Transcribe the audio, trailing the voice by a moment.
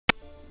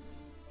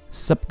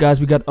Sup guys,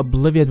 we got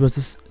Obliviate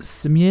versus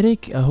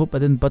Simiatic. I hope I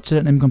didn't butcher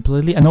that name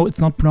completely. I know it's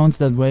not pronounced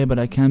that way, but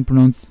I can't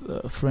pronounce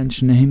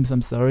French names,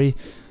 I'm sorry.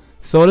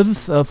 So this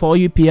is for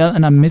OUPL,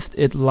 and I missed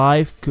it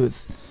live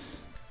because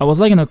I was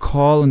like in a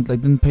call and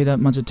like didn't pay that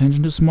much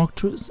attention to smoke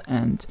truths,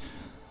 and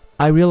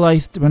I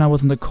realized when I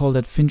was in the call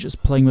that Finch is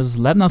playing versus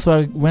Ledna, so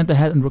I went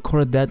ahead and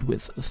recorded that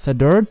with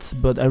Thadert,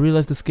 but I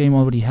realized this game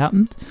already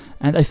happened,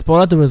 and I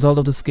spoiled the result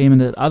of this game in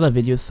the other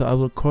video, so I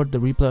will record the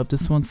replay of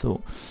this one,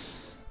 so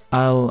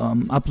I'll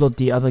upload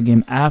the other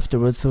game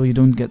afterwards, so you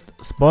don't get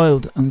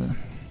spoiled.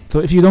 So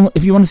if you want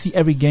to see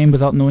every game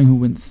without knowing who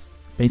wins,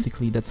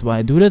 basically that's why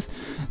I do this.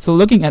 So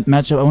looking at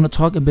matchup, I want to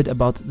talk a bit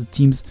about the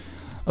teams.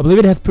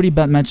 Obliviate has pretty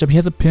bad matchup. He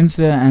has a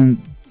pincer,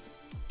 and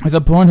his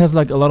opponent has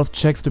like a lot of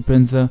checks to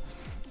pincer.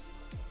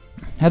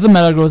 Has a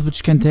Metagross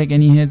which can take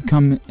any hit,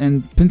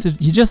 and pincer.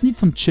 He just needs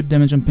some chip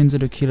damage on pincer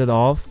to kill it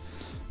off.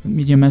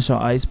 Medium Mesh or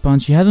Ice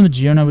Punch. He has a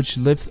Magiana which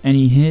lifts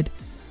any hit.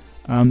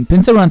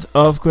 Pincer runs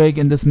Earthquake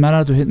in this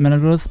meta to hit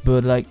Metagross,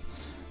 but like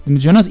the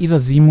Magiana is either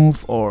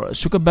Z-move or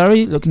Sugar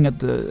Berry. Looking at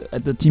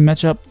the team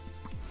matchup,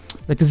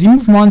 like the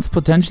Z-move mons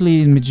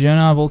potentially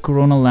Magiana,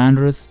 Volcarona,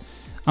 Landorus.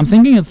 I'm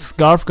thinking it's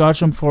Scarf,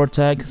 Garchomp, 4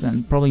 attacks,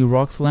 and probably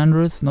Rocks,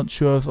 Landorus. Not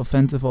sure if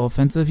offensive or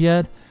offensive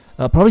yet.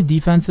 Probably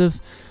defensive.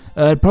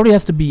 It probably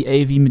has to be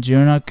AV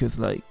Magiana, cause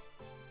like,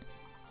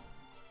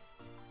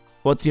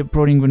 what's your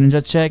Protein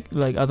Greninja check?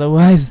 Like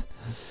otherwise.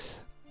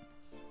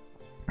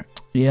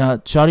 Yeah,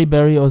 Charlie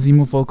Berry or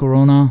Z-move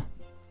Volcarona.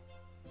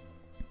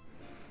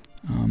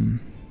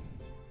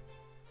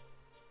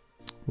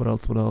 What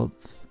else?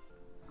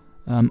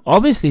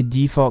 Obviously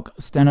Defog,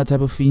 standard type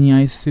of Feeny,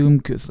 I assume,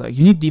 because like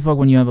you need Defog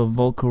when you have a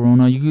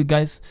Volcarona. You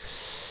guys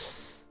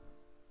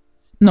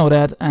know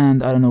that,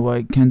 and I don't know why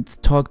I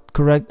can't talk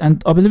correct.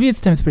 And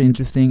Obliviate's team is pretty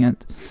interesting,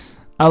 and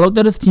I looked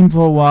at his team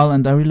for a while,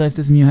 and I realized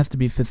this Mew has to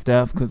be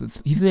Fistaff,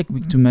 because he's like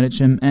weak to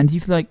Medicham, and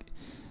he's like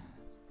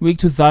weak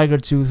to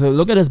Zygarde too, so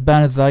look at his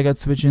ban as Zygarde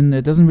switch in.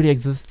 It doesn't really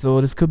exist, so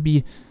this could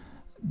be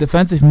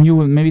defensive Mew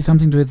with maybe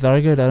something to hit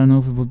Zygarde. I don't know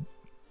if it would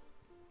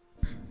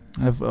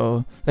have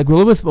like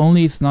Will-O-Wisp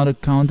only is not a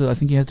counter. I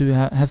think he has to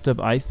have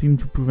Ice Beam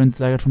to prevent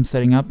Zygarde from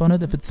setting up on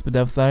it if it's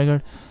without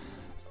Zygarde.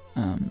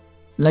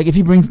 Like if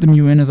he brings the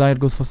Mew in, the Zygarde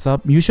goes for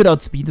sub. You should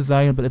outspeed the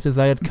Zygarde, but if the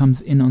Zygarde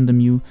comes in on the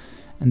Mew,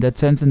 in that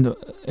sense,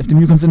 if the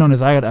Mew comes in on the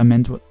Zygarde, I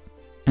meant what,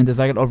 and the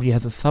Zygarde already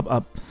has a sub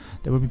up,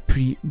 that would be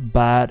pretty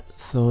bad.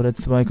 So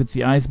that's why I could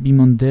see Ice Beam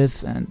on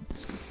this, and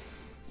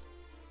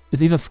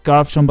it's either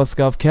Scarf Chomp or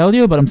Scarf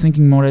Keldeo, but I'm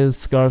thinking more as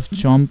Scarf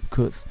Chomp,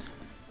 because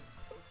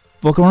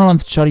Volcarona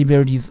runs Charlie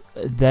Berry these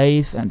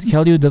days, and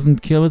Keldeo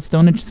doesn't kill with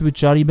Stone Edge with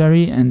Charlie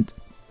Berry, and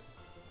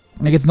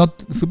like it's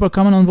not super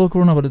common on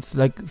Volcarona, but it's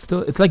like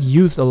still it's like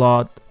used a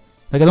lot.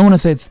 Like I don't want to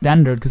say it's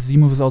standard, because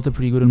Z-move is also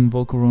pretty good on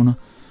Volcarona.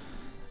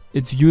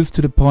 It's used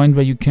to the point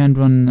where you can't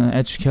run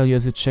Edge Keldeo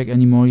as a check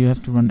anymore. You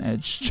have to run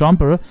Edge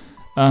Chomper.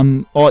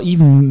 Or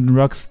even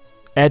Rocks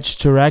Edge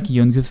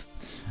Terrakion,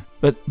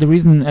 but the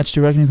reason Edge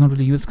Terrakion is not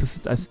really used,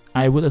 because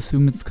I would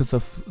assume it's because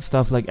of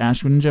stuff like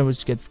Ash Greninja,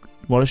 which gets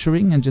Water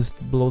Shuriken and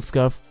just blows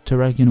Scarf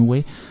Terrakion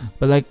away.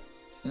 But like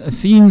I've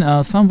seen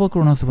some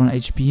Volcaronas run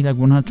HP, like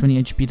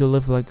 120 HP to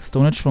live, like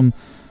Stone Edge from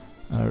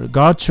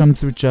Garchomp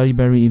through Charlie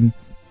Berry even.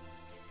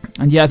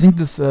 And yeah, I think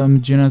this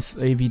Magiana's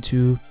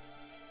AV2.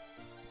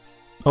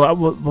 Oh,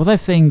 was I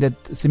saying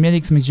that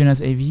Simiatic's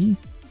Magiana's AV?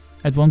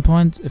 At one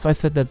point, if I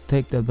said that,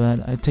 take that back.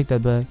 I take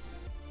that back.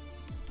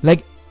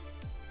 Like,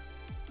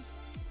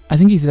 I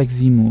think he's like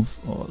Z-move,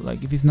 or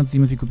like if he's not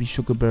Z-move, he could be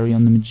Sugar Berry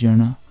on the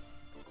Magiana.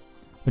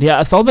 But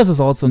yeah, Assault Vest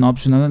is also an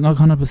option. I'm not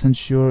 100%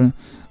 sure.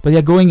 But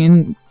yeah, going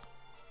in,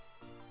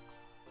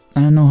 I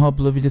don't know how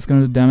Obliviate is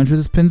gonna do damage with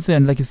his pincer,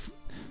 and like his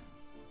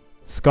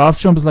Scarf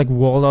Chomp is like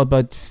walled out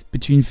by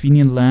between Feeny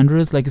and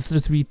Landorus. Like it's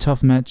just a really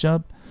tough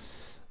matchup.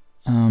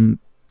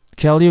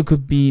 Keldeo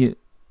could be.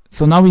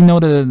 So now we know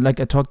that,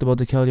 like I talked about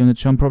the Keldeo and the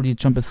Chomp, probably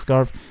Chomp is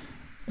Scarf.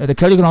 The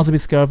Keldeo can also be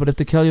Scarf, but if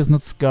the Keldeo is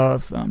not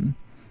Scarf,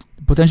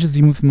 potential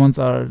Z-move mons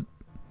are...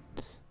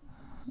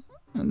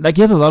 Like,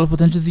 he has a lot of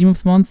potential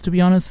Z-move mons, to be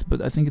honest,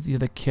 but I think it's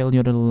either Keldeo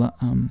or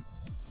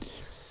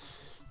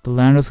the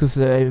Landorus, because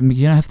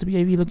Magiana has to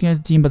be AV looking at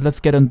the team, but let's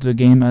get into the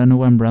game. I don't know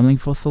why I'm rambling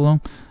for so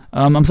long.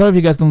 I'm sorry if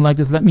you guys don't like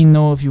this. Let me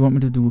know if you want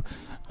me to do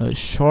a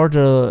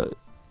shorter...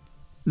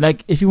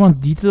 Like, if you want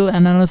detail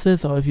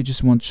analysis, or if you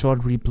just want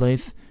short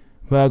replays,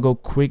 where I go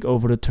quick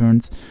over the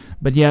turns.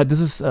 But yeah,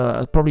 this is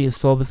probably a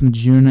solve with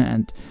Magiana,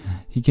 and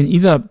he can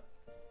either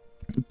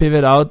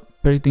pivot out,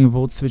 predicting a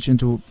Volt Switch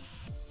into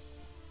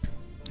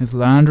his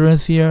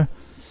Landorus here.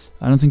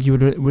 I don't think you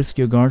would risk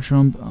your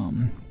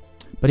Garchomp.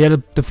 But yeah,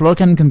 the Floor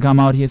Cannon can come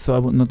out here, so I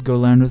would not go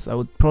Landorus. I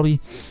would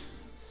probably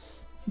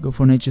go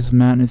for Nature's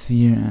Madness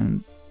here,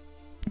 and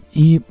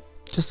he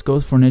just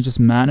goes for Nature's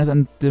Madness,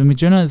 and the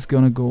Magiana is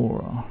gonna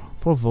go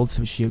for Volt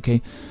Switch here,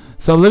 okay?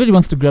 So Obliviate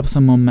wants to grab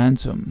some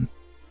momentum.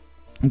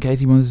 In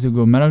case he wants to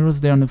go Metagross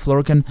there on the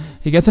Florican.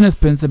 He gets in his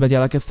pincer, but yeah,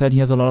 like I said, he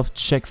has a lot of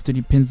checks to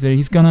the pincer.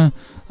 He's gonna,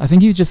 I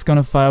think he's just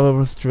gonna fire over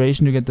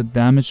Restoration to get the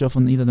damage off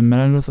on either the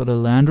Metagross or the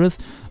Landorus.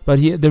 But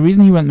the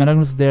reason he went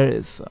Metagross there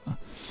is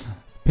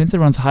Pinsir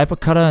runs Hyper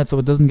Cutter, so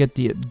it doesn't get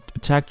the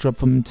attack drop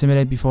from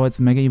Intimidate before it's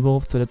Mega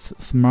Evolved, so that's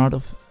smart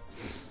of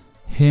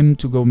him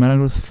to go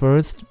Metagross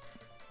first.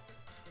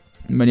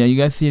 But yeah, you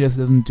guys see this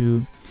doesn't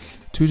do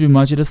too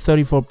much. It is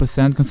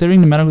 34%. Considering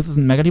the Metagross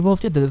isn't Mega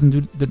Evolved yet, that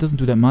doesn't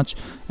do that much.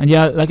 And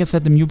yeah, like I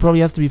said, the Mew probably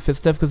has to be Fifth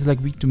Step because it's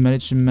like weak to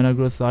Medicham,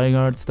 Metagross,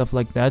 Zygarde, stuff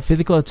like that.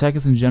 Physical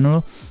attackers in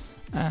general.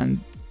 And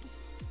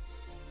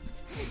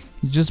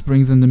he just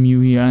brings in the Mew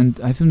here, and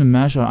I assume the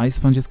Mash or Ice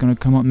Punch is gonna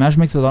come out. Mash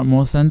makes a lot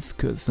more sense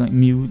because like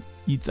Mew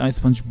eats Ice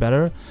Punch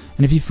better,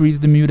 and if you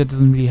freeze the Mew, that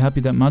doesn't really help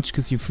you that much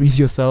because you freeze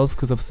yourself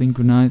because of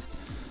Synchronize.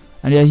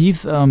 And yeah,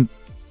 he's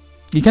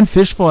you can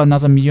fish for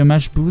another Meteor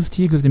Mash boost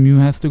here because the Mew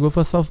has to go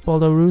for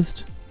Softball or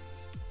Roost,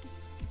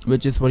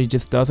 which is what he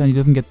just does, and he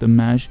doesn't get the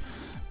Mash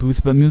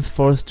boost, but Mew's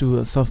forced to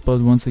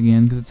Softball once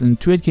again because it's in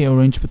 2-8 KO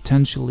range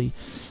potentially,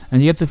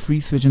 and he gets a free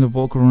switch in the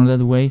Volcarona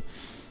that way.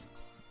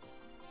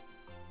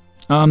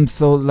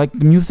 So like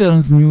the Mew set on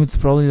his Mew, it's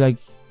probably like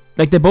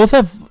they both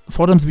have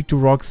 4 times weak to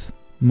Rocks,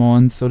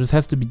 Mons, so this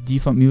has to be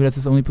default Mew, that's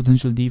his only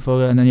potential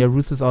default, and then yeah,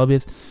 Roost is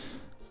obvious,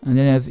 and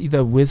then he has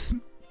either Wisp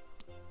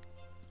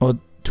or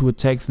 2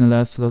 attacks in the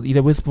last slot,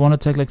 either Wisp 1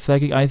 attack like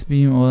Psychic Ice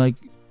Beam or like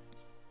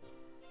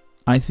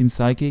Ice Beam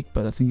Psychic,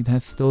 but I think it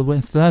has still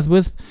has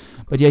Wisp,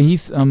 but yeah,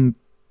 he's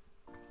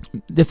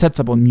this sets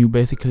up on Mew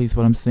basically is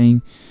what I'm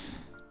saying,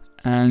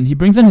 and he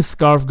brings in his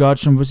Scarf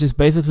Garchomp, which is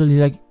basically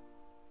like,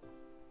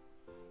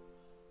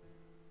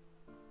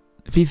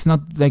 if he's not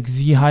like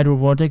the Hydro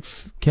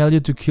Vortex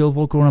Keldeo to kill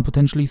Volcarona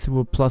potentially through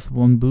a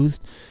 +1 boost.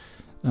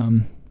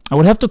 I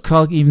would have to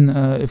calc even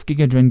if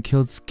Giga Drain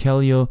kills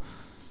Keldeo.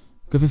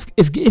 Because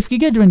if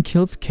Giga Drain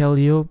kills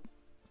Keldeo,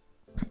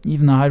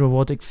 even a Hydro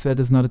Vortex set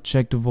is not a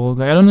check to Volk.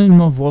 Like, I don't even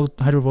know if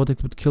Hydro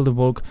Vortex would kill the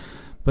Volk,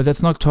 but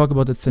let's not talk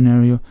about that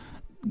scenario.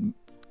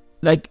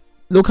 Like,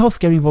 look how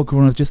scary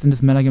Volcarona is just in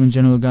this metagame in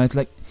general, guys.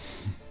 Like,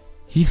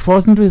 he's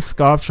forced into his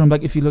Scarf Trump.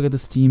 Like, if you look at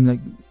this team,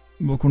 like,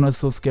 Volcarona is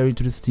so scary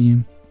to this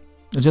team.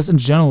 Just in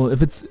general,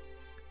 if it's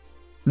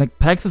like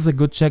Pax is a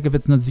good check if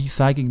it's not Z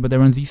Psychic, but they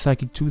run Z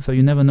Psychic too, so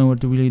you never know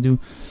what to really do.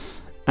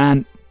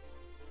 And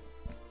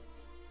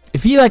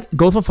if he like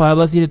goes for Fire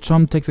Blast, the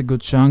Trump takes a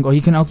good chunk, or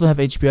he can also have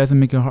HPIs and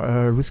make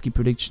a risky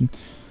prediction.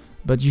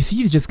 But you see,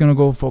 he's just gonna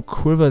go for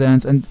Quiver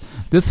Dance, and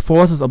this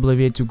forces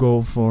Obliviate to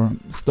go for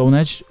Stone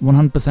Edge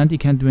 100%. He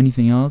can't do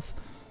anything else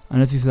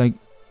unless he's like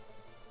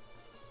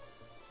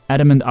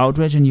Adamant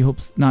Outrage, and he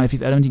hopes. Nah, if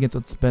he's Adamant, he gets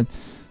outsped.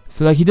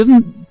 So like he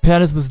doesn't pair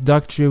this with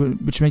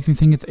Dokkerich, which makes me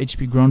think it's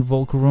HP Ground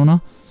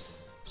Volcarona.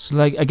 So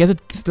like I guess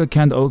it still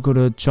can't OHKO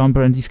the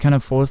Chomper, and he's kind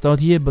of forced out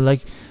here. But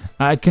like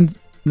I can,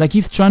 like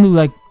he's trying to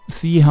like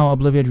see how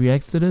Obliviate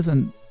reacts to this,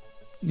 and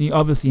he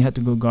obviously had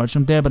to go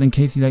Garchomp there. But in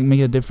case he like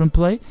made a different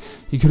play,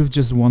 he could have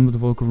just won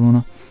with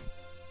Volcarona,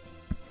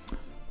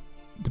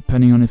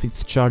 depending on if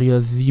it's Chardy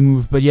or Z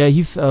move. But yeah,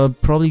 he's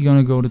probably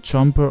gonna go to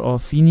Chomper or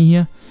Feeny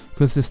here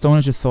because the Stone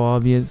Edge is so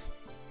obvious.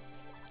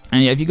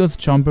 And yeah, if he goes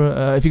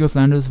Chomper, if he goes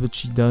Landers, which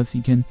he does,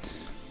 he can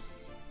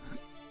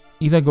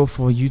either go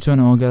for a U-turn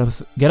or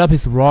get up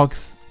his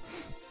Rocks.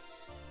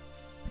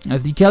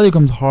 As the Keldeo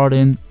comes hard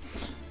in,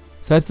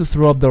 decides to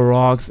throw up the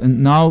Rocks,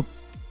 and now,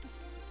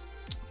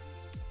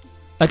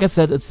 like I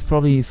said, it's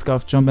probably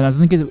Scarf Jump, and I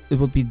think it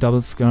would be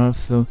double Scarf,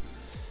 so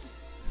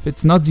if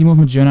it's not Z-move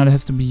Magearna, it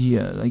has to be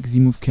like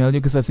Z-move Keldeo,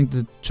 because I think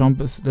the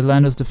Chomp is the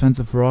Landers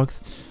defensive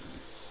Rocks.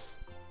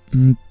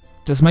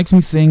 This makes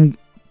me think,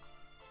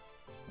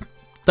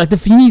 like the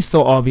Feeny is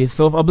so obvious,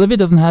 so if Obliviate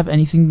doesn't have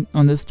anything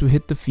on this to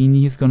hit the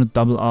Feeny, he's gonna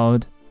double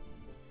out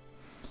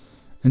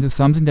into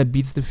something that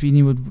beats the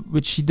Feeny,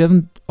 which he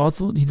doesn't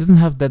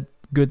have that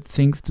good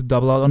things to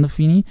double out on the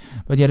Feeny.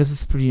 But yeah, this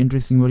is pretty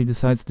interesting what he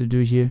decides to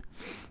do here.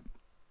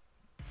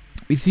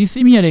 We see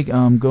Simiatic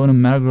going to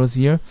Metagross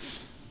here.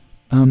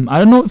 I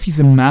don't know if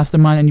he's a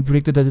mastermind and he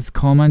predicted that it's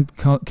Calm Mind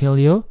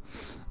Keldeo,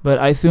 but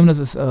I assume this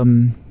is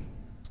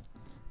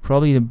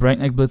probably the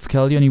Breakneck Blitz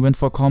Keldeo, and he went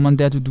for Calm Mind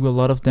there to do a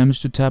lot of damage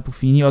to Tapu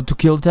Fini, or to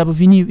kill Tapu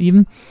Fini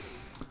even.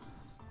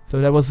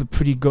 So that was a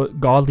pretty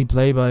godly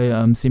play by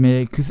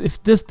Simiatic, because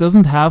if this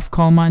doesn't have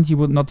Calm Mind, he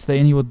would not stay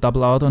in, he would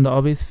double out on the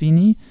obvious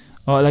Fini,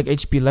 or like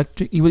HP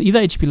Electric. He would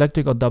either HP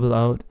Electric or double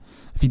out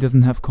if he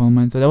doesn't have Calm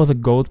Mind. So that was a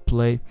gold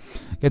play.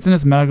 Gets in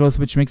his Metagross,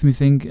 which makes me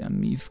think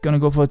he's gonna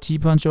go for a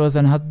T-Punch or a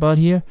Zen Headbutt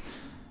here.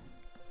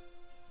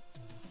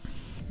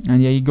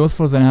 And yeah, he goes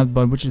for Zen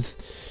Headbutt, which is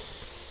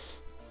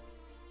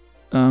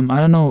I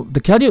don't know, the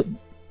Keldeo,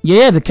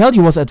 yeah, the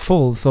Keldeo was at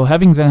full, so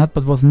having Zen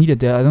Headbutt was needed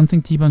there. I don't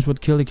think T-Punch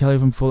would kill the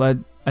Keldeo from full.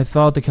 I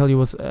thought the Keldeo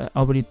was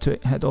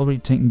had already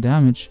taken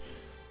damage.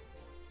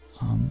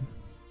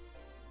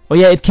 Oh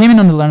yeah, it came in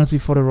on the Landers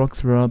before the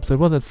rocks were up, so it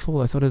was at full.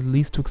 I thought it at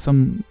least took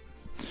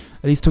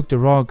the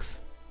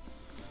rocks.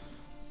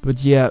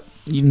 But yeah,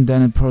 even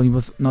then it probably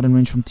was not in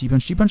range from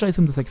T-Punch. T-Punch I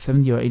assume is like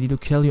 70 or 80 to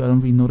Keldeo. I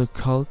don't really know the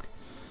calc.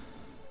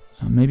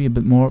 Maybe a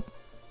bit more.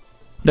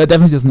 That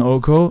definitely doesn't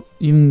OHKO,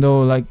 even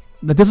though like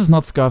this is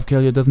not Scarf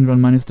Keldeo, it doesn't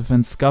run minus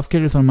defense. Scarf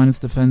Keldeo is on minus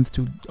defense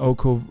to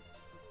OHKO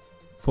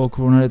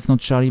Volcarona. It's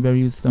not Shari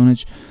Berry with Stone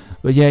Edge.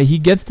 But yeah, he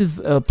gets this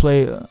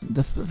play.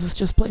 This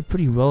just played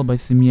pretty well by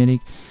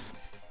Simiatic.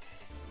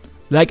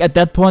 Like, at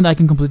that point, I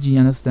can completely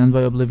understand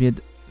why Obliviate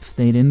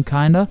stayed in,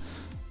 kinda.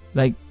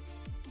 Like,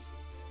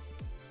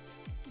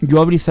 you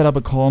already set up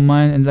a Calm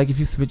Mind, and like, if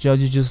you switch out,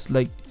 you just,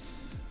 like,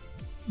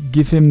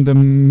 give him the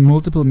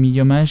multiple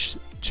Meteor Mash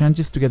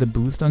chances to get a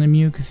boost on the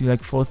Mew, because he,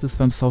 like, forced to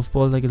spam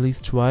Softball, like, at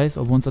least twice,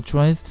 or once or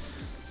twice.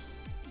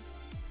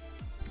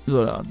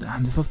 So,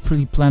 damn, this was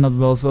pretty planned out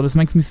well, so this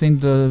makes me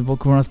think the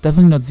Volcarona is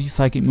definitely not the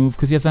Psychic move,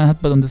 because he has an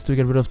headbutt on this to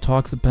get rid of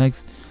Toxic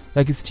Packs.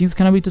 Like, his team's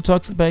kinda weak to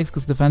Toxic Packs,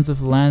 because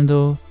defensive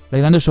Lando...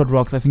 Like, Lando shot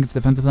rocks, I think it's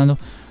defensive Lando.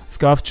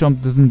 Scarf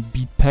Jump doesn't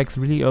beat Packs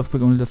really,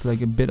 Earthquake only does like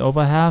a bit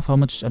over half. How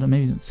much? I don't know,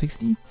 maybe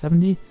 60?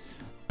 70?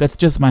 That's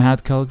just my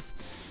head calcs.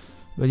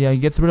 But yeah, he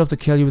gets rid of the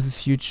Kelly, which is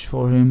huge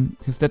for him,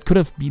 because that could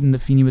have beaten the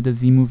Feeny with the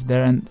Z move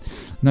there, and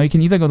now you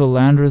can either go to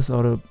Landorus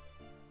or the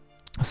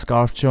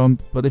Scarf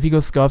Jump, but if he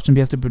goes Scarf Jump,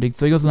 he has to predict.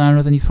 So he goes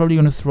Landorus, and he's probably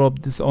going to throw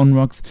up his own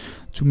rocks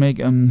to make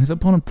his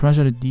opponent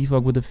pressure the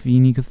defog with the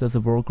Feeny, because there's a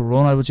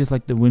Volcarona, which is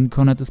like the win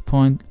con at this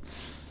point.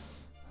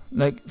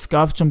 Like,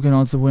 Scarf Jump can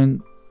also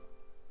win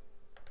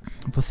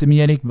for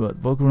Simiatic,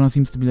 but Volcarona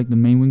seems to be like the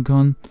main win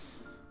con.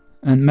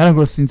 And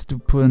Metagross seems to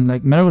put in,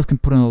 like, Metagross can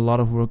put in a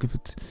lot of work if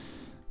it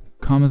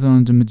comes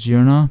on the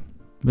Magearna,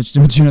 which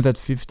the Magearna's at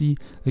 50.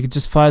 Like, it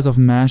just fires off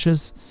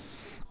mashes,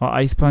 or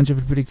Ice Punch if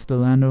it predicts the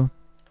Lando.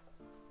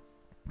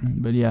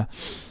 But yeah,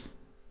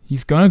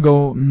 he's gonna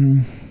go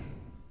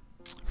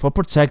for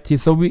Protect here,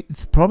 so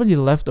it's probably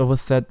the leftover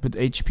set with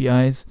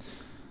HPIs,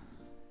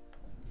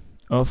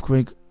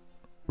 Earthquake,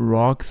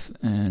 Rocks,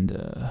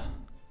 and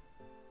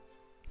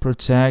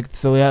Protect.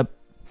 So yeah,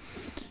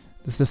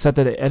 this is the set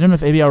that I don't know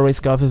if ABR Ray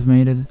Scarf has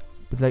made it,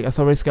 but like I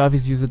saw Ray Scarf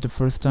used it the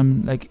first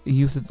time, like he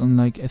used it on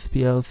like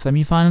SPL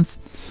semifinals.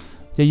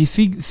 Yeah, you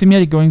see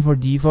Simiatic going for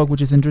Defog,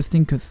 which is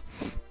interesting because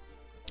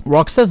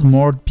Rocks has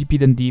more PP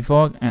than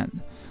Defog,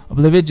 and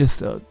Obliviate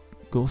just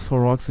goes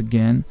for Rocks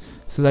again.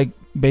 So like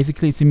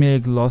basically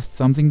Simiatic lost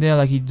something there,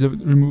 like he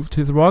removed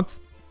his Rocks,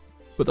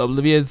 but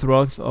Obliviate's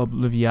Rocks,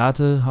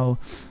 Obliviate, how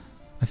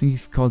I think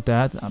he's called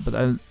that, but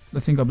I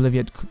think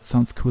Obliviate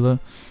sounds cooler.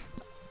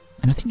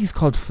 And I think he's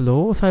called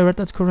Flo, if I read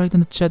that correct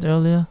in the chat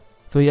earlier.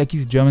 So yeah,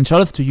 he's German.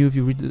 Shoutouts to you if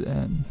you read,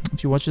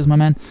 if you watch this, my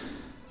man.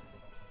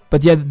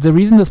 But yeah, the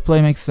reason this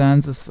play makes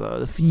sense is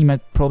the Feeny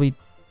might probably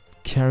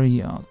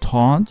carry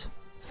Taunt,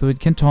 so it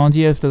can taunt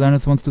here if the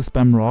Landorus wants to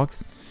spam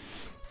Rocks.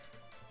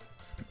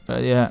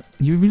 But yeah,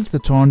 he reveals the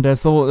Taunt there,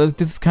 so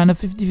this is kind of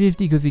 50-50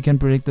 because he can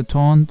predict the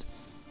Taunt.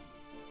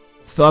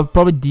 So I'll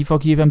probably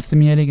defog here if I'm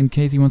Simiatic in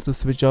case he wants to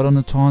switch out on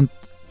the Taunt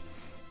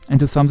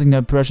into something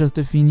that pressures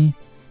the Feeny,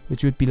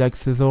 which would be like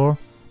Scizor.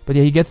 But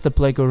yeah, he gets the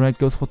play correct,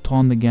 goes for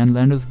Taunt again,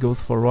 Landorus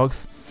goes for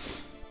Rocks.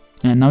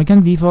 And now he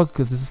can defog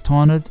because this is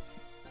taunted.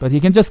 But he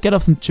can just get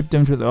off some chip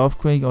damage with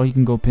Earthquake, or he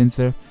can go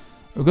Pinsir.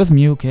 Or goes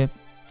Mew, okay.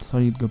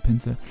 Sorry, he'd go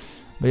Pinsir.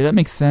 But yeah, that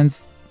makes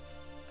sense.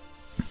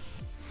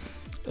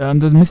 The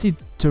Misty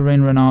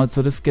Terrain ran out,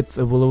 so this gets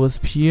a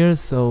Will-O-Wisp here,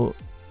 so...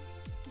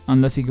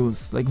 Unless he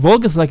goes... Like,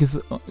 Volk is like his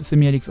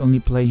Simiatic's only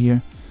play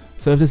here.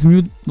 So if this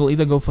Mew will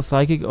either go for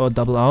Psychic or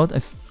double out,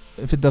 if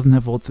it doesn't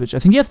have Volt Switch. I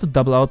think he has to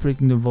double out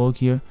predicting the Volk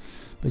here.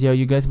 But yeah,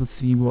 you guys will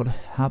see what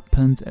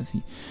happens as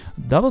he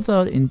doubles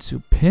out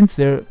into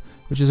Pinsir,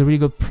 which is a really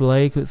good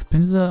play, because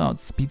Pinsir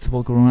outspeeds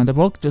Volcarona. The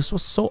Volk just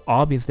was so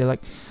obvious. They're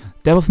like,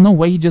 there was no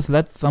way he just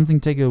let something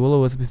take a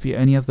Will-O-Wisp if he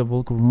only has the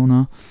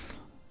Volcarona.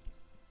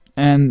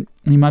 And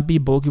he might be a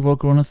bulky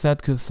Volcarona set,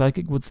 because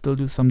Psychic would still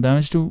do some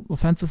damage to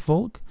offensive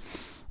Volk.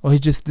 Or he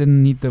just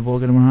didn't need the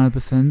Volk at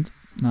 100%.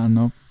 I don't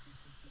know.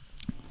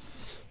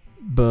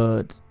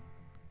 But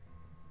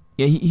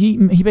yeah,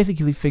 he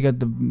basically figured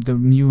the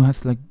Mew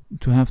has like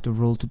to have the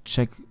roll to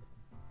check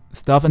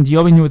stuff, and he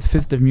already knew it's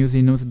Fist of Mew, so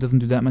he knows it doesn't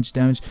do that much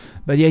damage.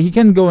 But yeah, he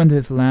can go into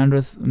his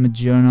Landorus,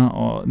 Magearna,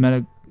 or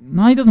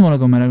No, he doesn't want to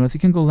go Metagross. He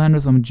can go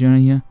Landorus or Magearna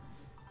here.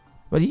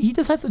 But he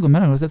decides to go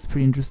Metagross. That's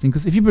pretty interesting,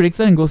 because if he predicts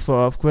that and goes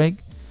for Earthquake,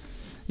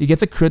 he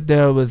gets a crit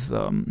there with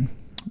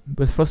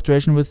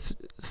Frustration, which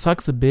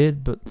sucks a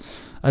bit, but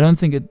I don't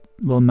think it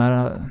will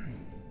matter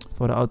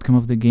for the outcome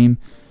of the game.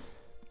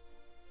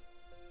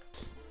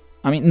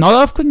 I mean, not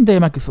Earthquake Day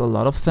makes a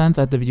lot of sense.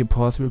 I had the video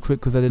pause real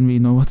quick because I didn't really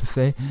know what to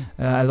say.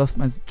 I lost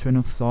my train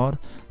of thought.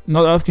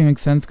 Not Earthquake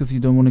makes sense because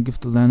you don't want to give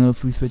the Lando a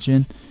free switch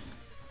in.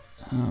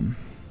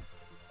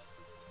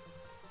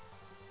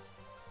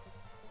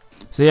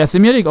 So yeah,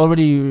 Simiatic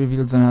already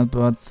reveals an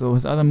headbutt, so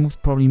his other moves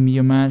probably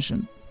Meteor Mash,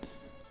 and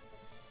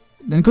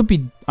then it could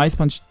be Ice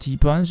Punch,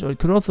 T-Punch, or it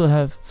could also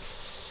have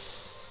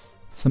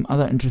some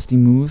other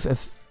interesting moves,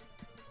 as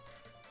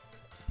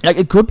like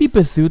it could be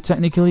Pursuit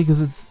technically,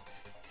 because it's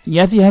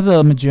yes, he has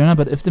a Magearna,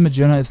 but if the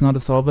Magearna is not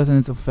assault and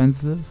it's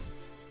offensive,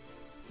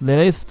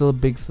 Lele is still a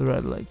big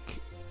threat.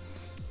 Like,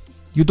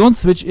 you don't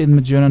switch in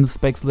Magearna and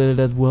specs Lele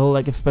that well,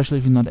 like especially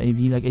if you're not AV.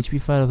 Like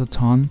HP Fire does a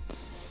ton,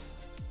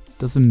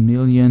 does a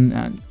million,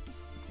 and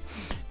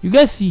you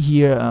guys see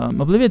here,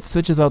 Obliviate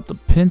switches out the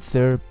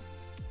Pinsir.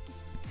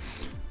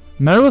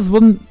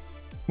 Metagross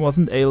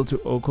wasn't able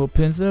to Oko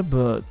Pinsir,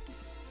 but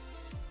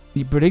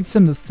he predicts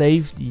him to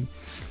save the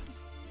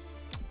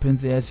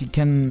Pinsir, as he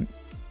can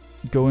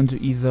go into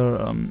either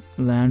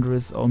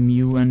Landorus or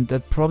Mew, and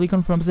that probably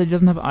confirms that he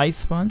doesn't have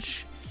Ice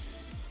Punch.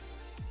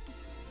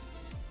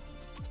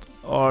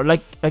 Or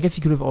like, I guess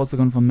he could have also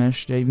gone for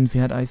Mesh there, even if he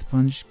had Ice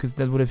Punch, because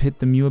that would have hit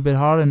the Mew a bit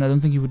harder, and I don't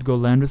think he would go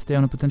Landorus there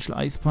on a potential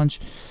Ice Punch.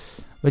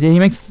 But yeah, he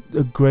makes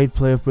a great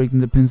play of breaking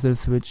the Pinsir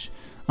switch.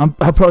 I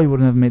probably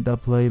wouldn't have made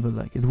that play, but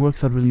like, it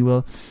works out really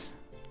well.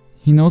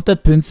 He knows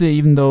that Pinsir,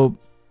 even though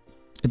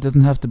it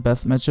doesn't have the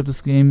best matchup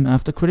this game,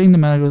 after critting the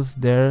Metagross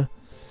there,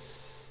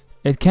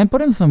 it can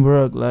put in some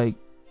work. Like,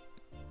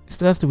 it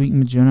still has to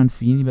weaken Magearna and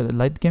Feeny, but at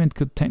late game it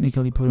could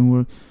technically put in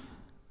work.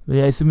 But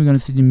yeah, I assume we're gonna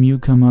see the Mew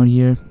come out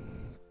here.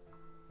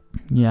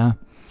 Yeah.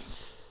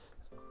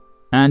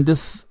 And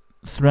this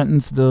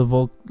threatens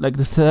the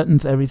this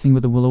threatens everything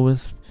with the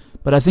Will-O-Wisp.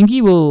 But I think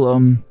he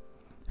will,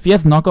 if he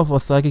has knockoff or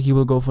psychic, he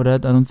will go for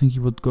that. I don't think he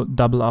would go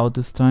double out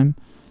this time,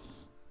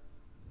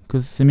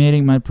 because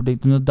Simiatic might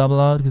predict him to double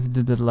out, because he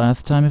did that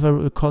last time, if I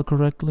recall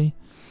correctly.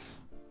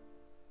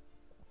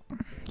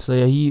 So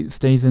yeah, he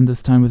stays in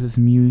this time with his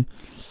Mew.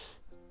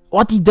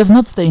 What? He does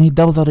not stay in, he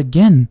doubles out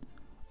again.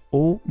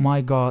 Oh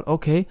my god,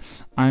 okay.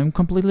 I'm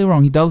completely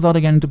wrong. He doubles out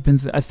again into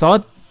Pinsir. I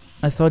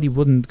thought he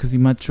wouldn't, because he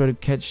might try to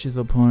catch his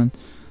opponent.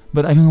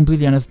 But I can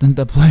completely understand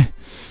that play.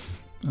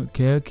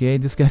 Okay,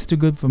 this guy's too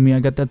good for me. I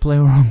got that play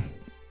wrong.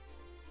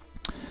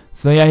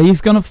 So yeah,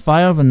 he's gonna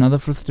fire off another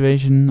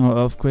Frustration or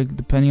Earthquake,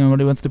 depending on what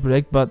he wants to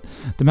predict. But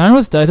the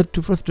Metagross dies at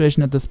 2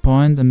 Frustration at this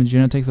point, and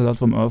Magearna takes a lot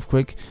from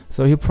Earthquake.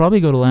 So he'll probably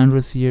go to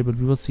Landorus here, but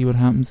we will see what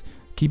happens.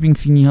 Keeping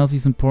Feeny healthy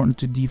is important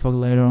to defog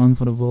later on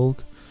for the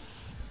Volk.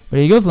 But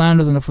he goes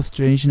Landorus on a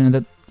Frustration, and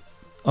that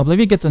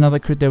Obliviate gets another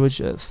crit there,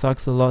 which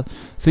sucks a lot.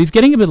 So he's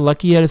getting a bit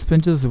lucky here. His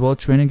Pinsir as well.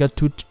 Training got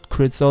 2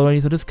 crits already,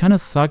 so this kind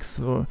of sucks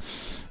for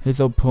his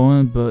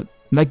opponent. But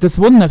like, this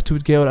wouldn't have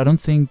 2 KO'd, I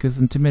don't think, because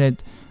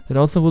Intimidate that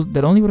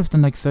only would have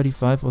done like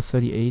 35 or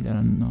 38. I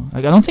don't know.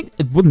 Like, I don't think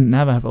it wouldn't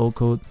never have O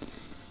code.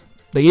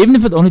 Like, even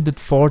if it only did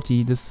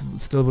 40, this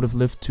still would have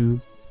lived 2.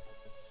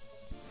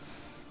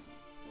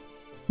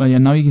 But yeah,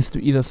 now he gets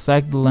to either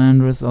sack the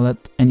Landorus or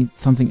let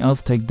something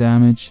else take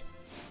damage.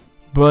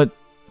 But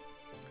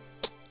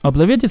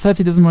Obliviate decides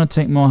he doesn't want to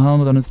take more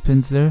helmet on his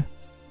Pinsir.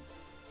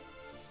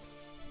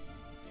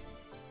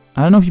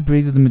 I don't know if he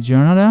predicted the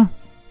Magearna there,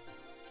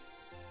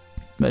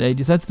 but he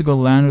decides to go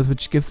Landorus,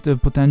 which gives the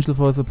potential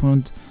for his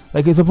opponent.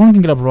 Like, his opponent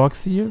can get up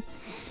rocks here,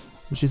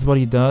 which is what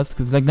he does,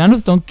 because like,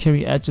 Landorus don't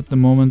carry edge at the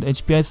moment.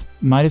 HPIs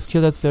might have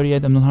killed at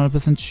 38, I'm not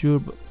 100% sure,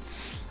 but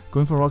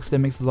going for rocks there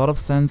makes a lot of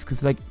sense,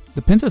 because like,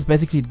 the Pinsir is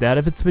basically dead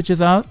if it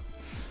switches out.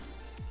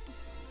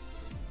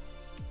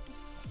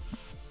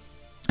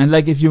 And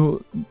like, if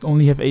you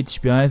only have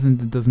HPIs and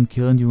it doesn't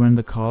kill and you run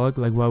the Colic,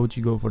 like, why would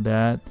you go for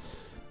that?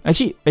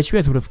 Actually,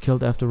 HPIs would have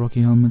killed after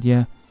Rocky Helmet,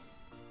 yeah.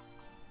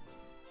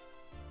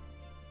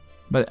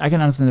 But I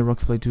can understand the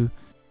rocks play too.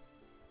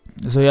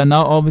 So yeah,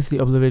 now obviously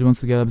Obliviate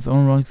wants to get up his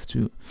own rocks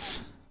to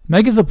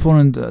make his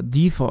opponent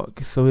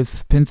defog, so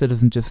his Pinsir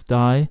doesn't just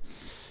die.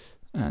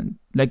 And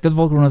like, that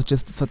Volcarona is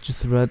just such a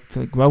threat.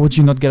 Like, why would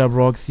you not get up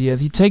rocks here?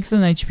 He takes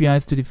an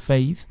HPIs to the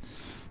face.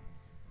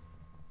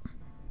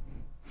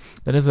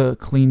 That is a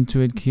clean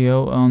 2-hit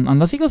KO,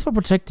 unless he goes for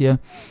Protect here.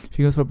 If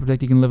he goes for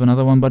Protect, he can live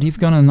another one, but he's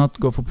gonna not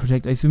go for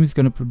Protect. I assume he's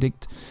gonna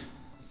predict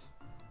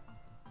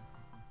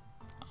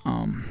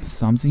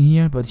something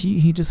here, but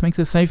he just makes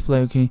a safe play,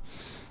 okay.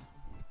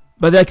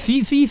 But like,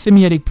 see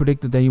Simiatic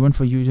predicted that he went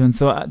for U-turn,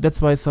 so that's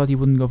why I thought he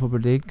wouldn't go for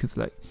Predict, because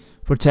like,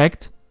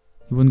 Protect,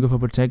 he wouldn't go for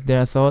Protect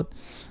there, I thought.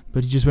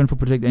 But he just went for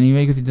Protect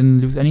anyway, because he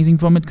didn't lose anything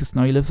from it, because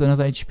now he lives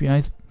another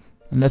HPI.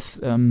 Unless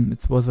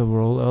it was a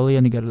roll earlier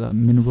and he got a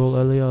min roll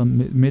earlier,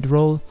 mid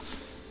roll.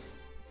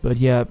 But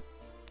yeah,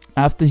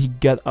 after he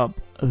got up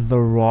the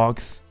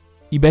rocks,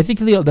 he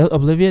basically,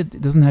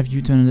 Obliviate doesn't have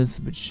U-turn in this,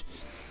 which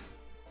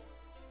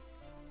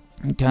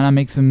kind of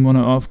makes him want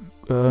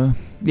to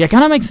yeah,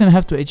 kind of makes him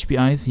have to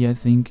HPIs here, I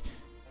think.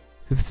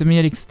 If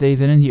Simiatic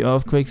stays in and he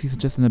earthquakes, he's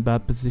just in a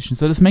bad position.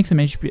 So this makes him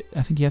HP.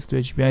 I think he has to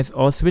HPIs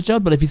or switch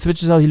out, but if he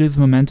switches out, he loses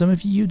momentum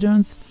if he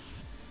U-turns.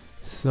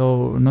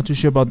 So not too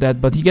sure about that,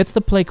 but he gets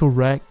the play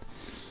correct,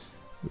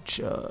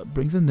 which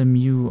brings in the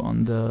Mew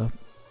on the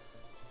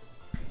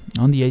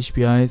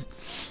HPIs,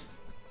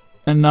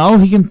 and now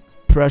he can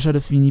pressure the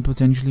Feeny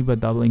potentially by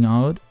doubling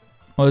out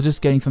or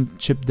just getting some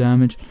chip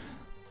damage.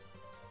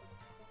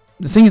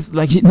 The thing is,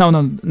 like, no,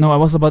 I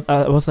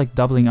was like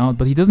doubling out,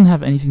 but he doesn't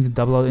have anything to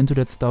double out into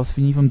that stops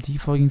Feeny from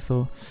defogging,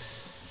 so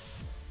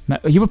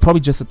he would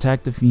probably just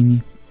attack the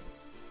Feeny.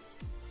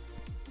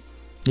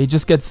 He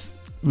just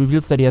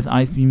reveals that he has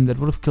Ice Beam that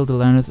would have killed the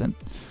Landorus, and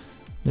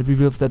that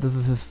reveals that this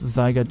is his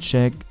Zygarde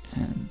check,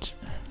 and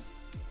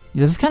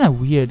yeah, this is kind of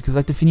weird, because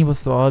like, the Feeny was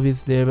so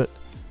obvious there, but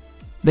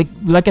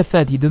like I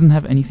said, he doesn't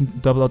have anything to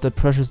double out that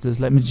pressures this.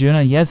 Like,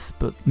 Magearna, yes,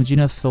 but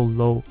Magearna is so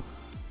low.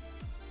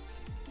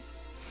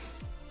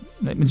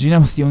 Like, Magearna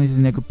was the only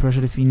thing that could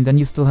pressure the Feeny. Then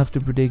you still have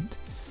to predict.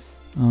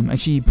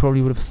 Actually, you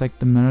probably would have sacked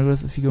the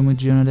Metagross if you go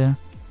Magearna there.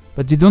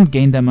 But you don't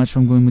gain that much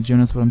from going Magearna,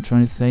 that's what I'm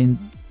trying to say.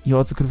 And you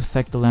also could have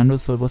sacked the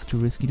Landorus, so it was too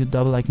risky to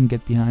double. I can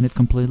get behind it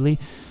completely.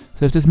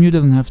 So if this Mew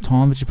doesn't have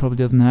Taunt, which it probably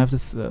doesn't have,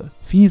 this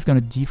Feeny is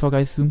gonna defog, I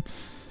assume,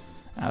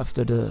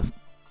 after the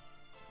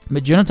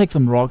Magearna takes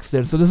some rocks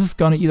there. So this is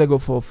gonna either go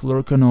for a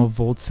Flurkin or a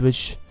Volt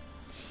Switch.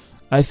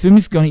 I assume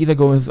he's gonna either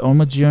go with his own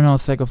Magearna or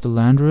sack of the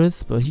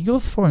Landorus, but he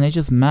goes for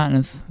Nature's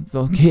Madness. So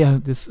okay, I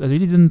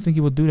really didn't think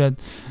he would do that.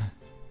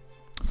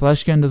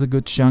 Flash Cannon does a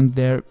good chunk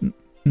there.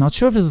 Not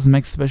sure if this is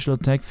max special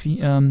attack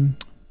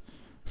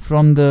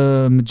from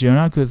the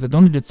Magearna, because it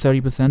only did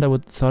 30%. I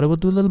thought it would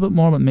do a little bit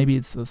more, but maybe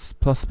it's a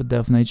plus with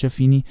Death Nature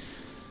Feeny,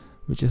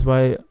 which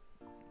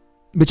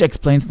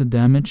explains the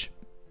damage.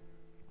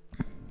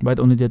 But it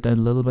only did that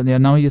a little bit. Yeah,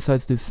 now he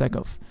decides to sack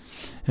off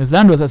his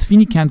Landorus. As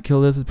Feeny can't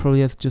kill this, it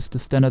probably has just the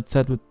standard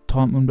set with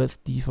Taunt, Moonblast,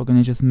 Defog, and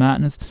Nature's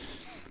Madness.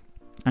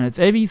 And it's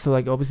AV, so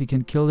like obviously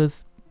can kill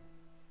this.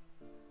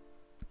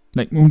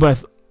 Like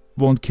Moonblast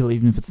won't kill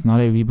even if it's not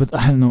AV, but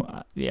I don't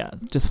know. Yeah,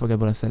 just forget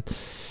what I said.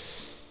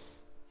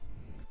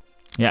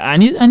 Yeah, I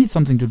need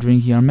something to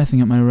drink here. I'm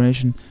messing up my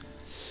ration.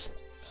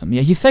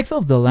 Yeah, he sacks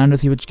off the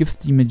Landorus here, which gives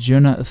the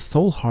Magearna a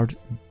Soul Heart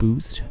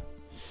boost.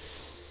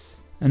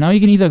 And now he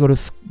can either go to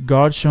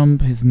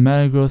Garchomp, his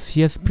Metagross.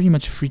 He has pretty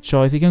much free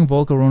choice. He can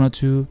Volcarona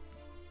too.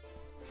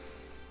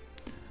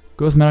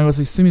 Goes Metagross.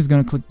 I assume he's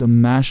gonna click the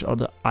Mash or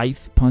the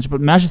Ice Punch, but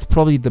Mash is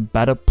probably the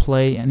better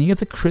play. And he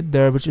gets a crit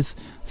there, which is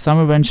some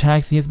revenge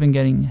hacks. He has been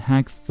getting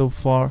hacks so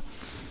far.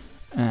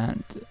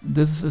 And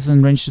this is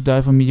in range to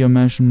die for Meteor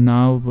Mash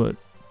now, but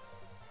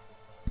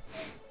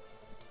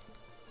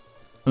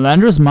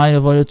Landorus might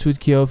avoid a 2-hit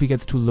KO if he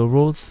gets 2 low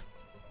rolls.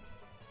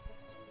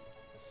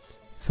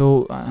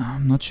 So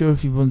I'm not sure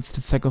if he wants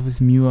to sack off his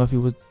Mew or if he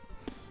would.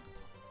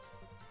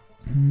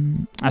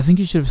 I think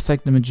he should have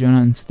sacked the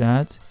Magearna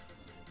instead.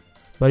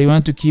 But he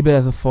wanted to keep it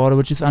as a fodder,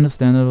 which is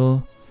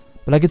understandable.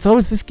 But like it's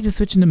always risky to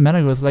switch into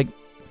Metagross. Like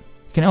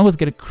you can always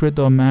get a crit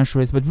or a mash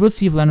race, but we'll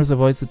see if Landorus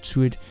avoids the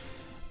 2-hit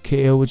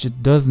KO, which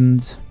it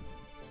doesn't.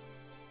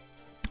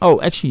 Oh,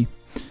 actually,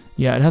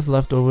 yeah, it has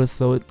leftovers,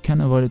 so it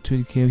can avoid a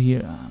 2-hit KO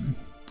here.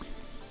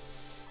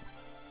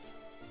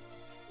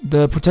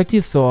 The Protect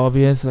is so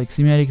obvious, like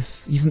Simiatic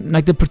is,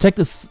 like the Protect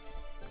is,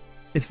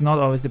 it's not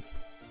always the,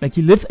 like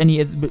he lives and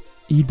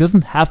he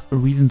doesn't have a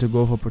reason to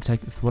go for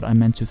Protect is what I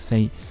meant to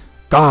say.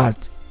 God,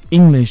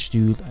 English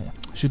dude, I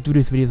should do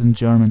these videos in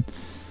German.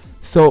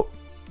 So,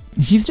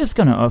 he's just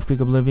gonna off-click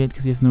Obliviate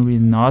because he has no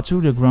reason not to,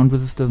 the ground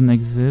resist doesn't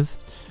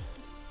exist.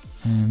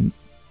 And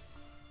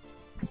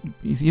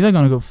he's either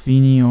gonna go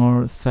Feeny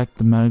or sack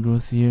the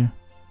Metagross here.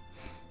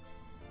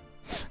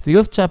 So he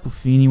goes Tapu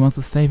Fini, wants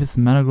to save his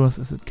Metagross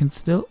as it can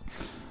still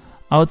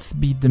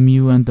outspeed the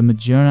Mew and the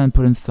Magearna and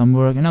put in some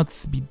work, and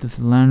outspeed this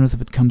Landorus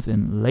if it comes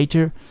in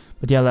later.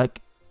 But yeah,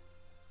 like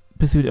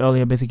Pursued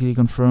earlier basically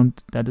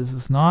confirmed that this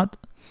is not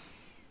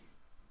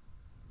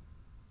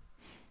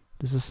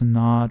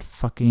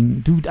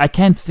fucking... Dude, I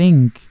can't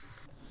think.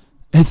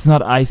 It's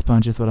not Ice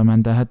Punch is what I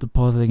meant. I had to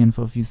pause it again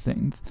for a few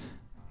seconds.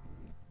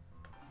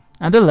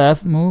 And the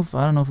last move,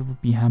 I don't know if it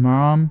would be Hammer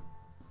Arm.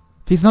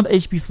 If he's not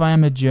HP Fire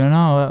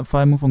Magearna or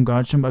Fire move on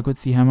Garchomp, I could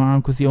see Hammer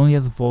Arm because he only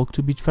has Volk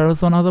to beat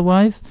Ferrothorn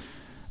otherwise.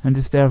 And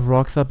if they have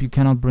Rocks up, you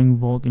cannot bring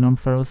Volk in on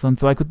Ferrothorn.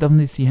 So I could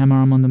definitely see Hammer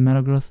Arm on the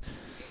Metagross.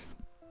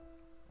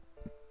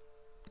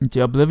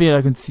 The Obliviate,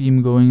 I can see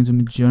him going into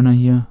Magearna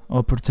here.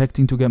 Or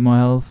protecting to get more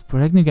health.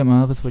 Protecting to get more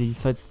health is what he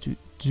decides to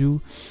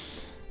do.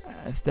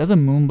 There's a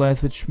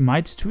Moonblast which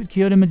might 2-hit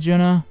KO the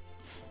Magearna.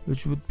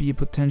 Which would be a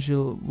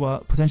potentially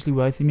why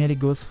Simiatic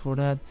goes for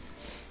that.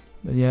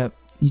 But yeah.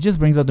 He just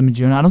brings out the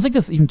Magearna. I don't think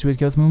that's even 2-hit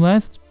kills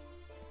Moonblast.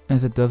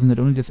 As it doesn't, it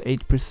only does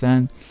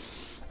 8%.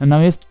 And now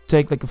he has to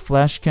take like a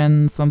Flash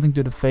Cannon, something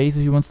to the face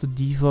if he wants to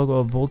defog, or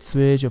a Volt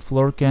Switch, or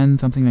Flurkin,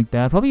 something like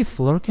that. Probably a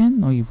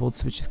Flurkin? Oh, you Volt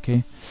Switch is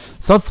okay.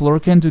 Thought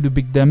Flurkin to do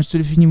big damage to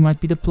the Feeny might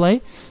be the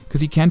play.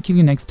 Because he can't kill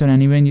you next turn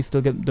anyway, and you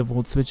still get the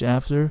Volt Switch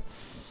after.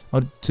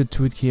 Or to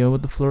 2-hit KO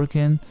with the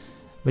Flurkin.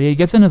 But yeah, he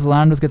gets in his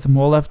Landorus, gets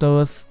more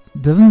leftovers.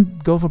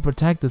 Doesn't go for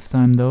Protect this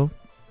time though.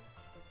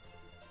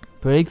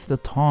 Breaks the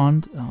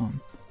Taunt.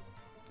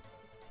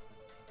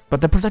 But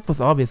the Protect was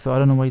obvious, so I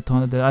don't know why he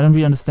taunted it. I don't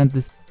really understand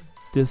this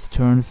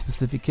turn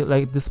specific,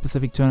 like this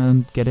specific turn. I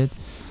don't get it.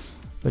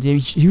 But yeah,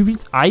 he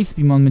reads Ice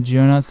Beam on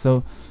Magearna,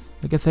 so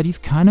like I said, he's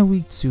kind of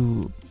weak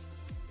to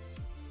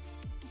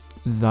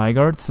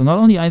Zygarde. So not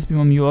only Ice Beam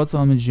on you, also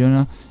on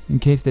Magearna, in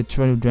case they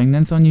try to Dragon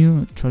Dance on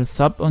you, try to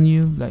sub on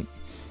you. Like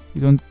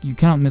you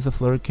cannot miss a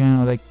Flurkin,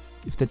 or like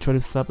if they try to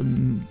sub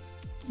and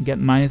get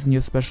minus in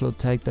your special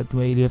attack that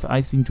way, you have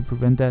Ice Beam to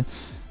prevent that.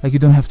 Like you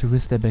don't have to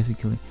risk that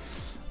basically.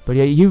 But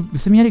yeah,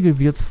 Simiatic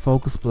reveals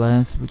Focus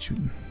Blast, which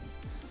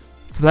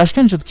Flash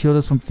Cannon should kill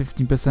this from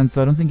 15%,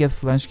 so I don't think he has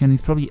Flash Cannon.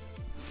 He's probably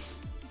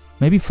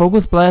maybe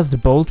Focus Blast, the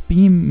Bolt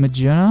Beam,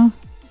 Magearna.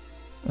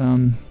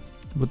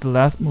 With the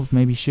last move,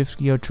 maybe Shift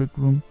Key or Trick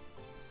Room.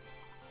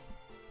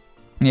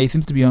 Yeah, he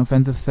seems to be on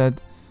offensive set.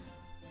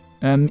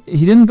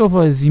 He didn't go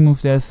for a Z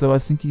move there, so I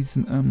think he's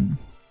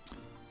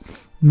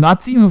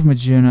not Z move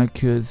Magearna,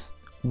 because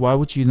why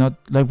would you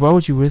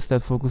risk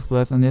that Focus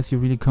Blast unless you're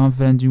really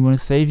confident you want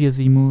to save your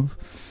Z move?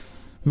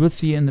 We will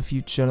see in the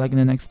future, like in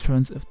the next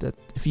turns,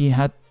 if he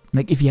has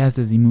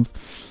the Z move.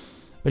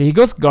 But he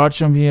goes guard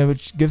jump here,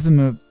 which gives him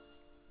a...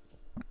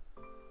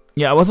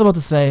 Yeah, I was about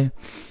to say,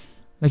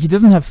 like, he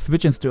doesn't have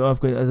switch-ins to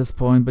Earthquake at this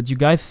point, but you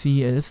guys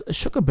see it's a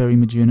Sugarberry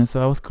Magearna,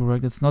 so I was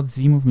correct. It's not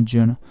Z-move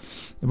Magearna.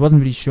 I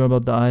wasn't really sure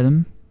about the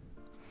item,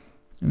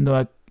 even though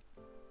I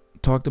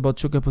talked about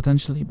Sugar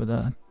potentially, but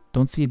I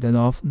don't see it that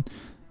often.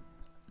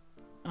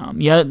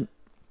 Yeah,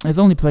 his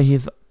only play here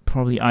is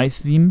probably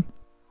Ice Beam.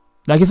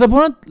 Like, his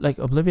opponent, like,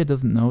 Obliviate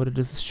doesn't know that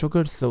this is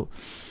Sugar, so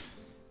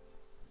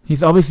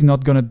he's obviously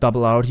not gonna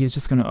double out. He's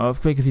just gonna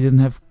Earthquake because he didn't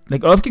have...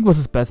 Like, Earthquake was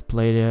his best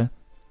play there.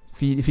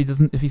 If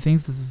he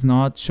thinks this is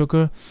not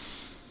Sugar.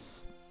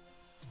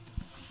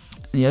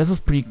 Yeah, this was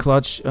pretty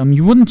clutch.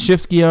 You wouldn't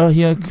shift gear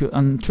here,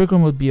 and Trick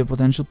Room would be a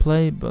potential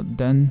play, but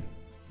then...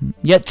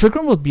 Yeah, Trick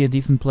Room would be a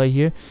decent play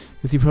here,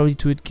 because you probably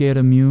 2-hit KO'd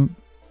a Mew.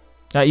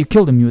 You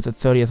killed the Mew, it's at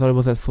 30, I thought it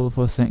was at full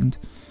for a second.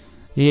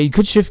 Yeah, you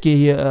could shift gear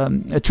here,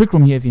 a Trick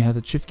Room here if you had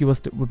it. Shift gear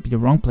would be the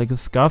wrong play,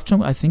 because Scarf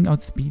Jump I think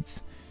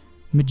outspeeds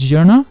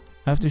Magearna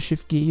after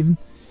shift gear even.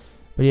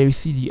 But yeah, we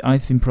see the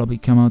Ice Beam probably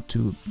come out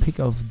to pick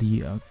off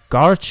the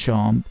Guard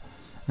Jump.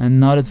 And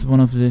now that's one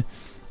of the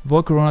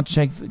Volcarona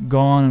checks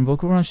gone, and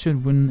Volcarona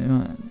should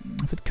win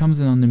if it comes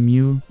in on the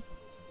Mew.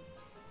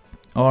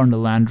 Or on the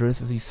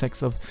Landorus as he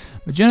sacks off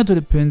Magearna to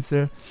the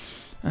pincer.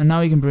 And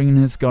now he can bring in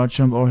his Guard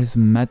Jump or his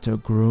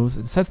Metagross.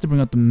 It decides to bring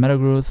out the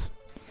Metagross.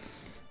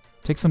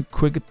 Take some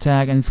quick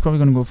attack, and he's probably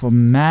gonna go for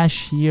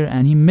Mash here,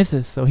 and he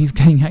misses, so he's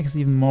getting hexed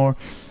even more.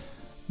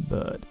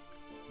 But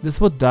this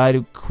would die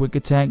to quick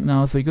attack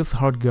now, so he goes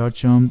hard Guard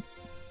Jump.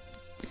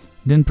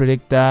 Didn't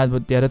predict that,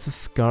 but yeah, that's a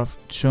Scarf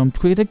Jump.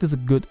 Quick attack is a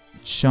good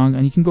chunk,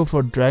 and he can go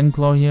for Dragon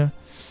Claw here.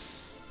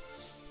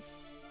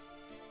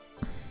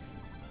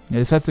 Yeah,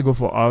 decides to go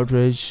for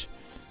Outrage.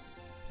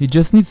 He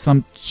just needs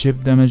some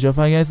chip damage off,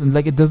 I guess, and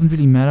like it doesn't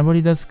really matter what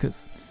he does,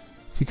 because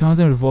if he comes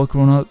in with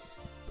Volcarona,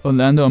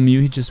 Orlando or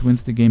Mew, he just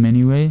wins the game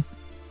anyway.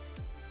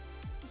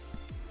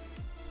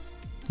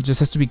 He just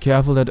has to be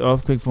careful that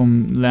Earthquake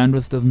from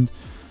Landorus doesn't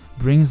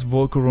bring his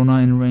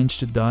Volcarona in range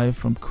to die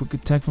from quick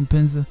attack from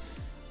Pinsir.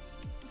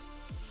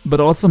 But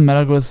also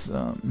Metagross,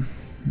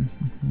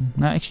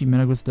 actually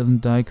Metagross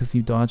doesn't die because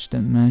he dodged that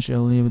mash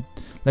earlier. But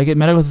like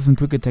Metagross is in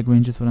quick attack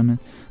range, is what I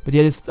meant. But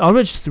yeah, this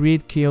Outrage 3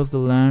 KOs the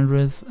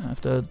Landorus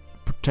after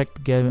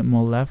Protect gave it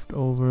more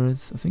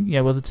leftovers. I think,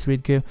 yeah, was it 3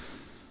 KO?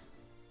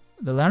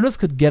 The Landorus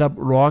could get up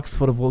rocks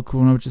for the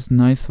Volcarona, which is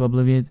nice for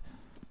Obliviate.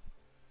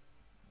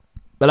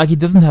 But like he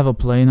doesn't have a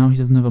play now, he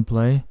doesn't have a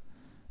play.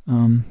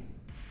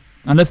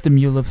 Unless the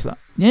Mew lives up.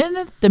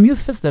 Yeah, the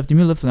Mew's fist left, the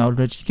Mew lives an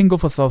Outrage. He can go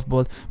for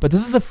Softball, but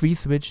this is a free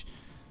switch.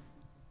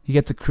 He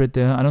gets a crit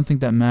there, I don't think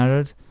that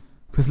mattered.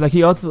 Because like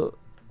he also...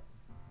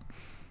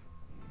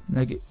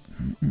 Like,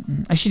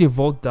 actually the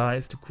Volk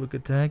dies to quick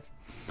attack.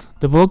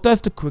 The Volk dies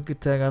to quick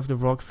attack after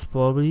rocks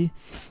probably.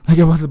 Like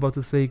I was about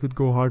to say, he could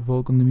go hard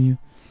Volk on the Mew.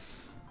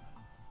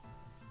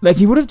 Like,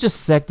 he would have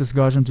just sacked this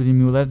Guard Jump to the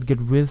Mew, let it get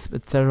Wisp,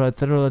 etc.,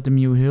 let the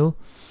Mew heal.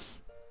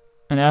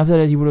 And after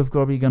that, he would have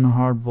probably gone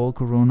hard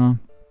Volcarona.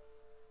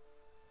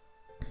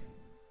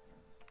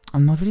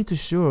 I'm not really too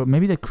sure.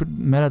 Maybe that could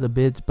matter a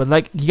bit. But,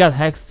 like, he got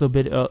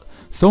hexed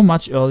so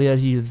much earlier,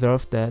 he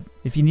deserved that.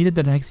 If he needed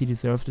that hex, he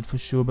deserved it for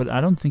sure. But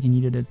I don't think he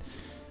needed it.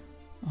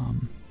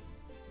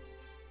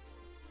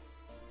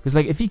 Because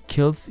like if he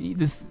kills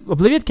this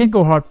Obliviate can't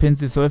go hard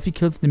Pinsir, so if he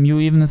kills the Mew,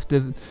 even if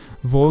the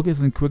Volk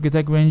is in quick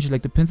attack range,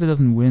 like the Pinsir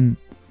doesn't win.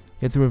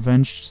 He gets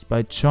revenged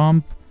by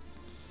Chomp.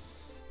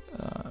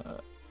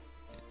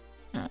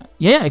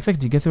 Yeah,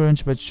 exactly. He gets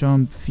revenged by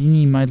Chomp.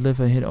 Feeny might live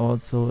a hit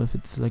also if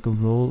it's like a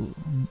roll.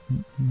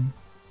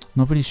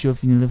 Not really sure if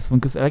Feeny lives one,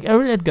 because like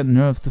Aureliad got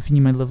nerfed, so Feeny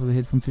might live a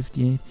hit from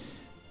 58.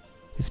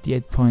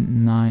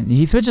 58.9.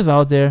 He switches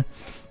out there.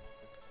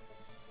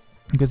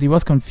 Because he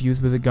was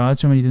confused with the Guard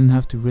Jump and he didn't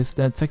have to risk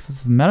that.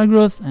 Sexes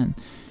Metagross, and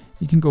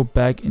he can go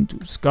back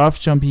into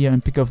Scarf Jump here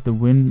and pick off the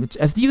win. Which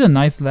SD is a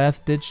nice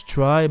last ditch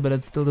try, but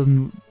it still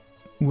doesn't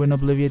win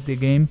Obliviate the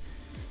game.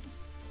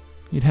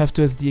 You'd have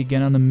to SD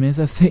again on the miss,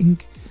 I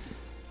think.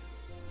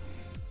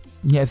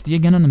 Yeah, SD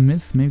again on the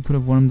miss. Maybe could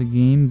have won him the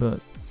game, but...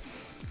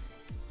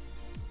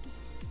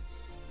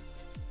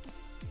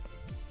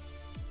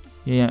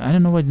 Yeah, I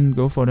don't know why I didn't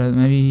go for that.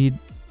 Maybe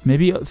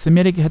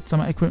Simiatic had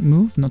some accurate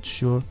move, not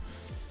sure.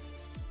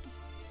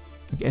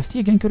 Like SD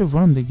again could have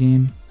won him the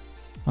game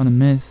on a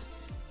miss.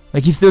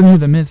 Like he still knew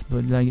the miss,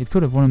 but like it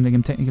could have won him the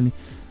game technically.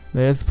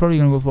 But it's probably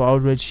gonna go for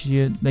Outrage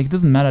here. Like it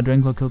doesn't matter,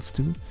 Dragon Claw kills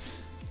too.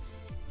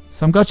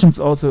 Some Guard Jumps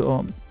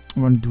also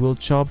run Dual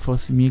Chop for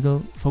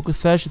Smeagol. Focus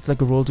Sash, it's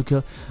like a roll to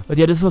kill. But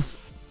yeah, this was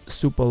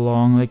super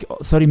long, like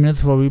 30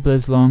 minutes for replay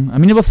is long. I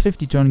mean it was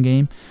 50 turn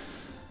game.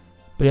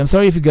 But yeah, I'm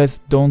sorry if you guys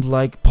don't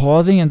like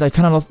pausing, and I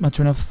kinda lost my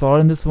train of thought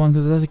in this one,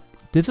 because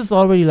this is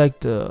already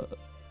like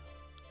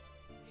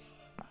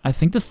I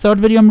think the third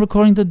video I'm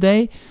recording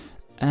today,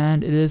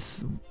 and it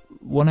is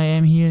 1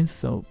 AM here,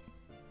 so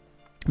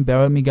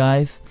bear with me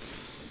guys.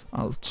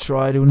 I'll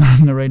try to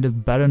narrate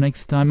it better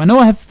next time. I know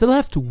I still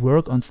have to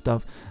work on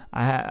stuff.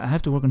 I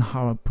have to work on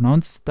how I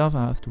pronounce stuff,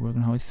 I have to work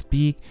on how I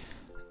speak,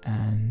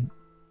 and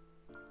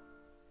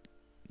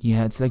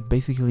yeah, it's like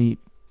basically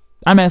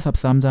I mess up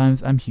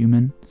sometimes, I'm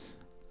human.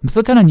 I'm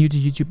still kind of new to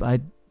YouTube.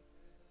 I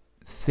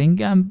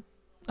think I'm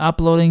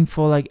uploading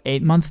for like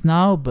 8 months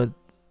now, but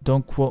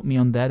don't quote me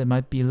on that. It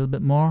might be a little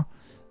bit more,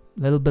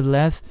 a little bit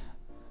less.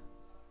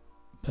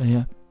 But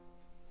yeah.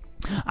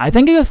 I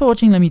thank you guys for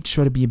watching. Let me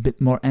try to be a bit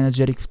more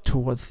energetic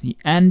towards the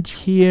end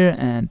here.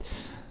 And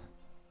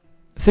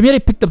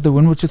Simiatic picked up the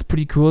win, which is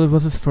pretty cool. It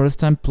was his first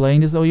time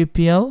playing this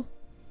OUPL.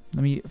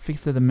 Let me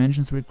fix the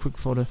dimensions real quick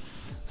for the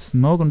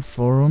smoke on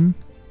forum.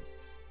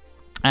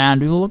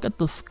 And we will look at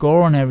the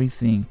score and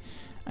everything.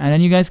 And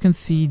then you guys can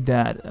see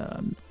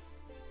that,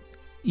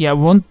 yeah,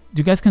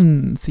 you guys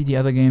can see the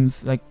other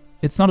games. Like,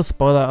 it's not a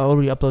spoiler, I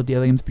already uploaded the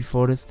other games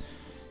before this.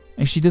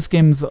 Actually, this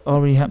game's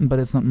already happened, but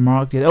it's not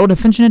marked yet. Oh, the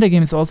Finchinator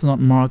game is also not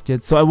marked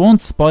yet, so I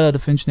won't spoil the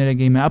Finchinator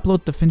game. I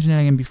upload the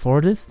Finchinator game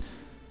before this.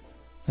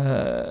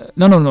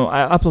 No,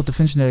 I upload the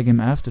Finchinator game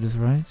after this,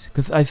 right?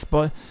 Because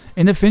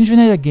in the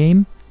Finchinator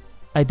game,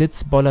 I did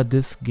spoiler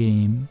this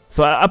game.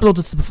 So I uploaded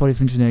this before the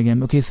Finchinator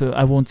game. Okay, so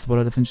I won't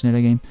spoiler the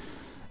Finchinator game.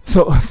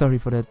 So, sorry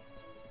for that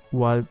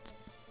wild...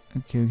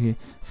 Okay.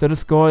 So the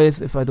score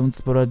is, if I don't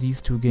spoiler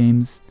these two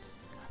games,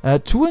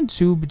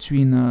 2-2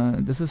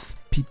 between, this is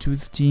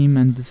P2's team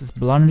and this is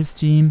Blunder's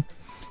team.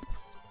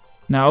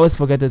 Now I always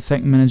forget the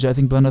second manager. I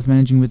think Blunder's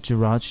managing with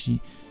Jirachi.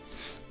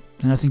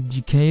 And I think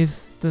DK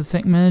is the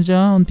second manager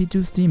on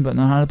P2's team, but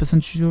not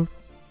 100% sure.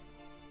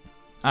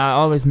 I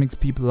always mix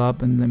people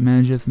up and like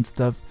managers and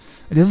stuff.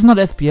 This is not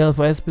SPL.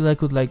 For SPL I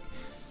could like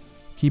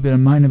keep it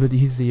in mind a bit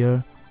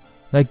easier.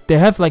 Like they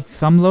have like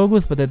some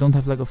logos, but they don't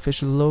have like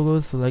official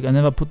logos. So like I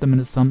never put them in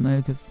the thumbnail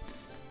because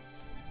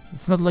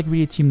it's not like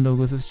really team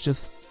logos. It's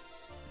just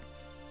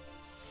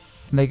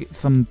like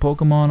some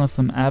Pokemon or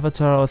some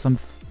avatar or some...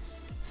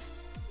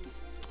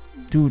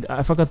 Dude,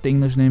 I forgot the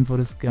English name for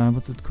this guy.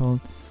 What's it called?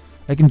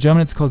 Like in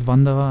German it's called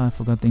Wanderer. I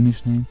forgot the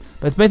English name.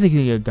 But it's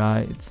basically a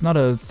guy. It's not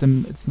a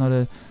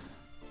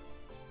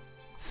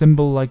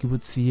symbol like you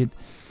would see it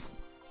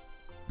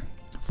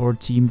for a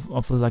team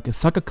of like a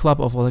soccer club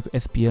or for like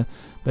SPL.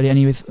 But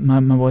anyways, my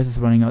voice is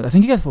running out. I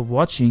thank you guys for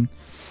watching.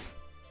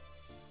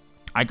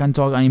 I can't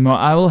talk anymore.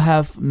 I will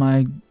have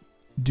my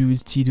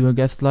duty do a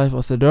guest live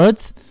of the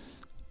Dirt.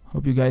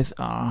 Hope you guys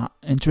are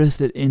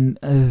interested in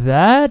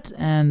that.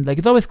 And like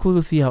it's always cool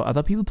to see how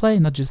other people play,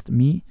 not just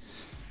me.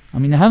 I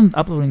mean, I haven't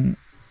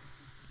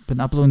been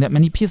uploading that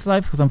many PS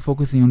lives because I'm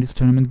focusing on these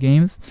tournament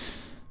games.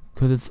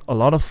 Because it's a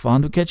lot of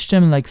fun to catch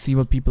them and like see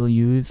what people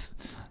use.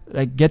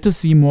 Like get to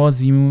see more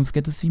Z moves,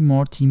 get to see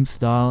more team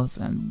styles,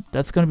 and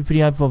that's gonna be pretty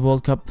hype for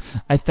World Cup.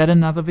 I said in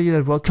another video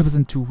that World Cup is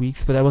in 2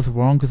 weeks, but I was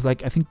wrong because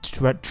like I think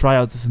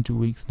tryouts is in 2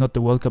 weeks, not the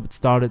World Cup. It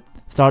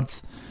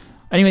starts.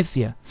 Anyways,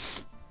 yeah.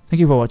 Thank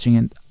you for watching,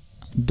 and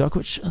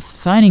Dokkerich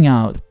signing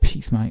out.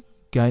 Peace, my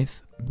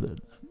guys.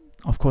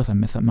 Of course, I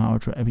mess up my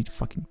outro every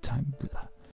fucking time.